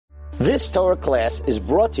This Torah class is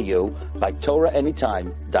brought to you by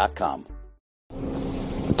TorahAnytime.com.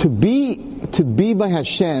 To be by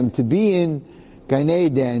Hashem, to be in Gan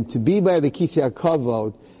Eden, to be by the Kisei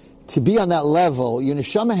HaKavod, to be on that level, your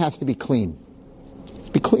neshama has to be clean. It's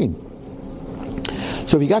be clean.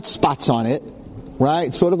 So if you got spots on it,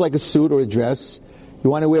 right, sort of like a suit or a dress, you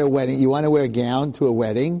want to wear a gown to a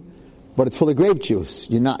wedding, but it's full of grape juice.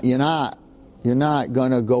 You're not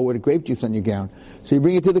going to go with grape juice on your gown. So you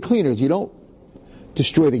bring it to the cleaners. You don't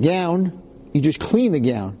destroy the gown, you just clean the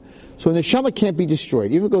gown. So the neshama can't be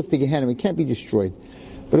destroyed. Even if it goes to Gehenna, it can't be destroyed.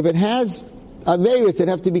 But if it has averos that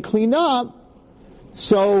have to be cleaned up,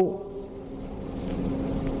 so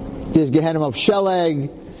there's Gehenna of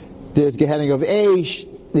Sheleg, there's Gehenna of Eish,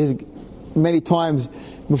 there's many times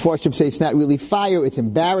Mefarshim say it's not really fire, it's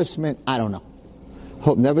embarrassment. I don't know.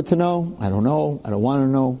 Hope never to know. I don't know. I don't want to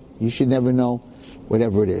know. You should never know.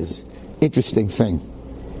 Whatever it is. Interesting thing.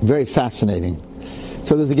 Very fascinating.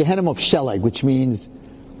 So there's a Gehenna of Sheleg, which means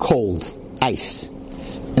cold, ice.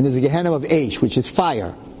 And there's a Gehenna of Eish, which is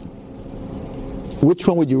fire. Which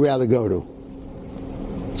one would you rather go to?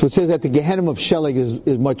 So it says that the Gehenna of Sheleg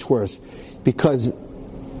is much worse, because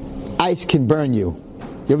ice can burn you.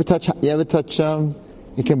 You ever touch,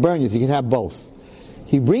 it can burn you, so you can have both.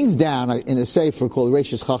 He brings down in a sefer called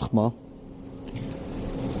Reishis Chachma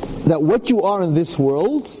that what you are in this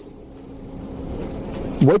world,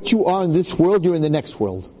 you're in the next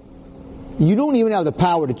world. You don't even have the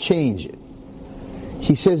power to change it.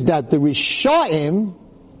 He says that the Rishaim,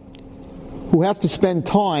 who have to spend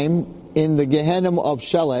time in the Gehenna of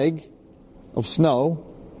Sheleg, of snow,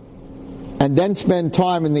 and then spend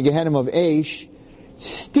time in the Gehenna of Eish,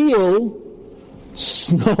 steal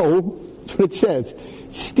snow, that's what it says,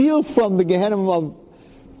 steal from the Gehenna of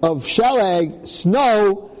Sheleg,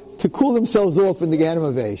 snow, to cool themselves off in the Gehenna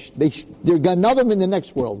of Eish. They're Ganadim in the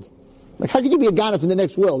next world. Like, how can you be a Ganav in the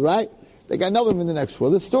next world, right? They Ganadim in the next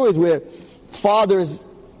world. There's stories where fathers,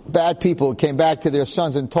 bad people, came back to their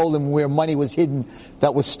sons and told them where money was hidden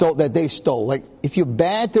that they stole. Like, if you're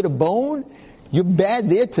bad to the bone, you're bad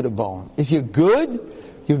there to the bone. If you're good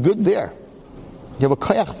there. You have a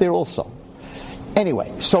koyach there also.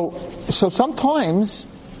 Anyway, so sometimes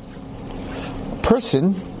a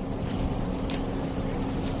person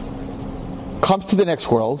comes to the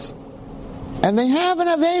next world and they have an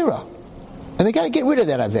Aveira. And they got to get rid of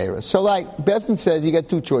that Aveira. So like Bethan says, you got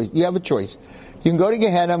two choices. You have a choice. You can go to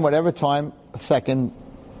Gehenna whatever time, a second,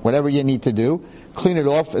 whatever you need to do, clean it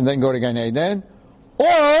off, and then go to Gan Eden,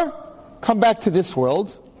 or come back to this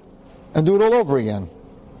world and do it all over again.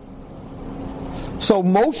 So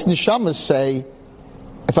most neshamas say,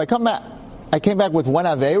 if I came back with one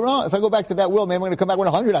Aveira, if I go back to that world, maybe I'm going to come back with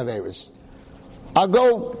 100 Aveiras. I'll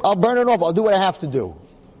burn it off, I'll do what I have to do.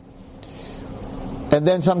 And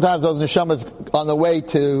then sometimes those neshamas on the way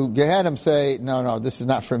to Gehenna say, no, this is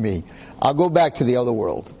not for me. I'll go back to the other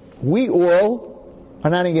world. We all are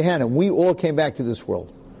not in Gehenna. We all came back to this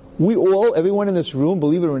world. We all, everyone in this room,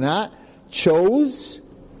 believe it or not, chose,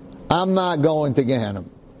 I'm not going to Gehenna.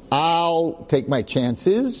 I'll take my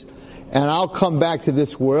chances, and I'll come back to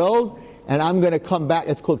this world, and I'm going to come back,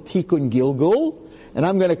 it's called Tikkun Gilgul, and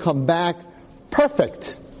I'm going to come back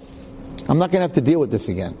perfect. I'm not going to have to deal with this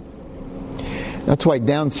again. That's why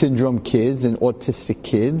Down syndrome kids and autistic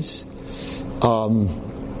kids are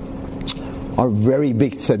very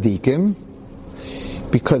big tzaddikim,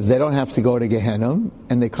 because they don't have to go to Gehenna,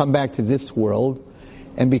 and they come back to this world,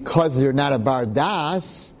 and because they're not a bar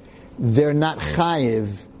das, they're not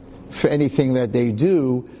chayiv for anything that they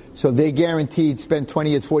do, so they guaranteed spend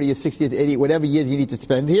 20 years, 40 years, 60 years, 80, whatever years you need to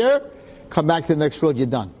spend here, come back to the next world, you're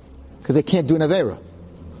done. Because they can't do an Aveira.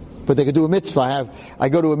 But they could do a mitzvah. I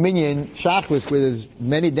go to a minyan, Shachris, where there's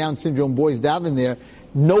many Down syndrome boys down in there.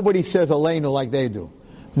 Nobody says Aleinu like they do.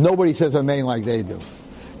 Nobody says Amen like they do.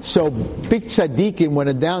 So, big tzaddikim, when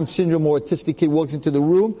a Down syndrome or autistic kid walks into the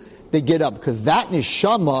room, they get up. Because that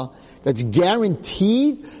neshama that's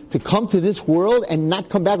guaranteed to come to this world and not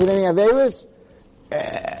come back with any Aveiras,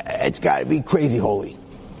 it's got to be crazy holy.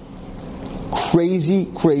 Crazy,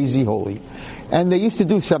 crazy holy. And they used to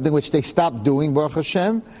do something which they stopped doing, Baruch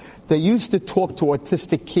Hashem. They used to talk to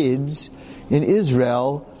autistic kids in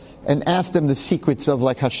Israel and ask them the secrets of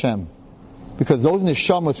like Hashem. Because those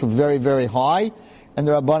neshamas were very, very high, and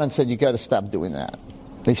the Rabbanan said, you got to stop doing that.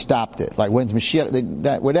 They stopped it. Like when's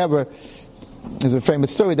Mashiach, whatever. There's a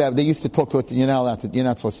famous story that they used to talk to, you're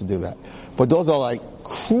not supposed to do that. But those are like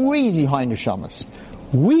crazy high neshamas.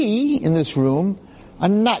 We, in this room, are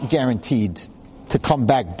not guaranteed to come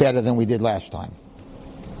back better than we did last time.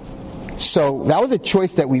 So that was a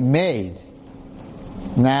choice that we made.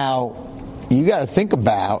 Now, you got to think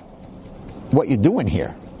about what you're doing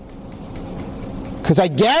here. Because I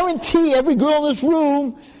guarantee every girl in this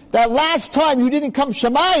room that last time you didn't come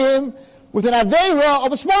Shemayim with an Aveira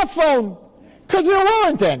of a smartphone. Because there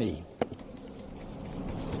weren't any.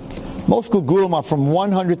 Most Gegulim are from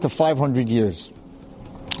 100 to 500 years.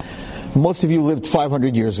 Most of you lived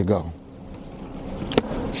 500 years ago.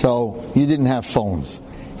 So you didn't have phones.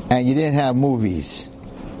 And you didn't have movies.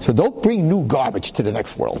 So don't bring new garbage to the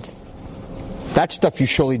next world. That stuff you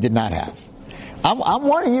surely did not have. I'm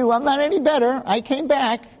warning you, I'm not any better. I came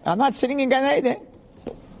back. I'm not sitting in Gan Eden.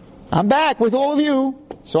 I'm back with all of you.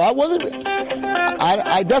 So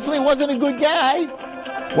I definitely wasn't a good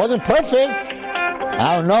guy. Wasn't perfect.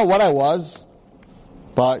 I don't know what I was.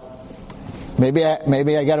 But maybe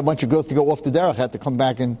I got a bunch of girls to go off the derech. I had to come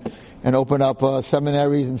back and open up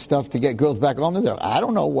seminaries and stuff to get girls back on the derech. I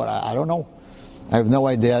don't know I don't know. I have no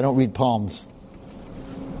idea. I don't read palms.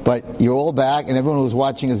 But you're all back, and everyone who's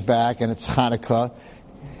watching is back, and it's Hanukkah.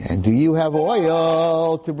 And do you have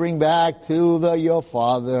oil to bring back to your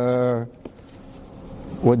father?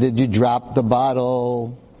 Or did you drop the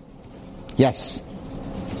bottle? Yes.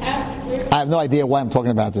 I have no idea why I'm talking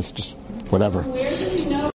about this. Just whatever. Where do we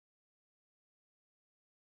know?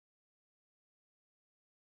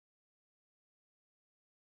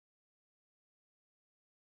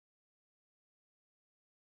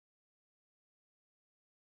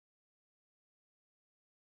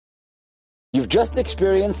 You've just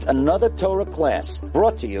experienced another Torah class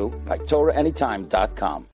brought to you by TorahAnytime.com.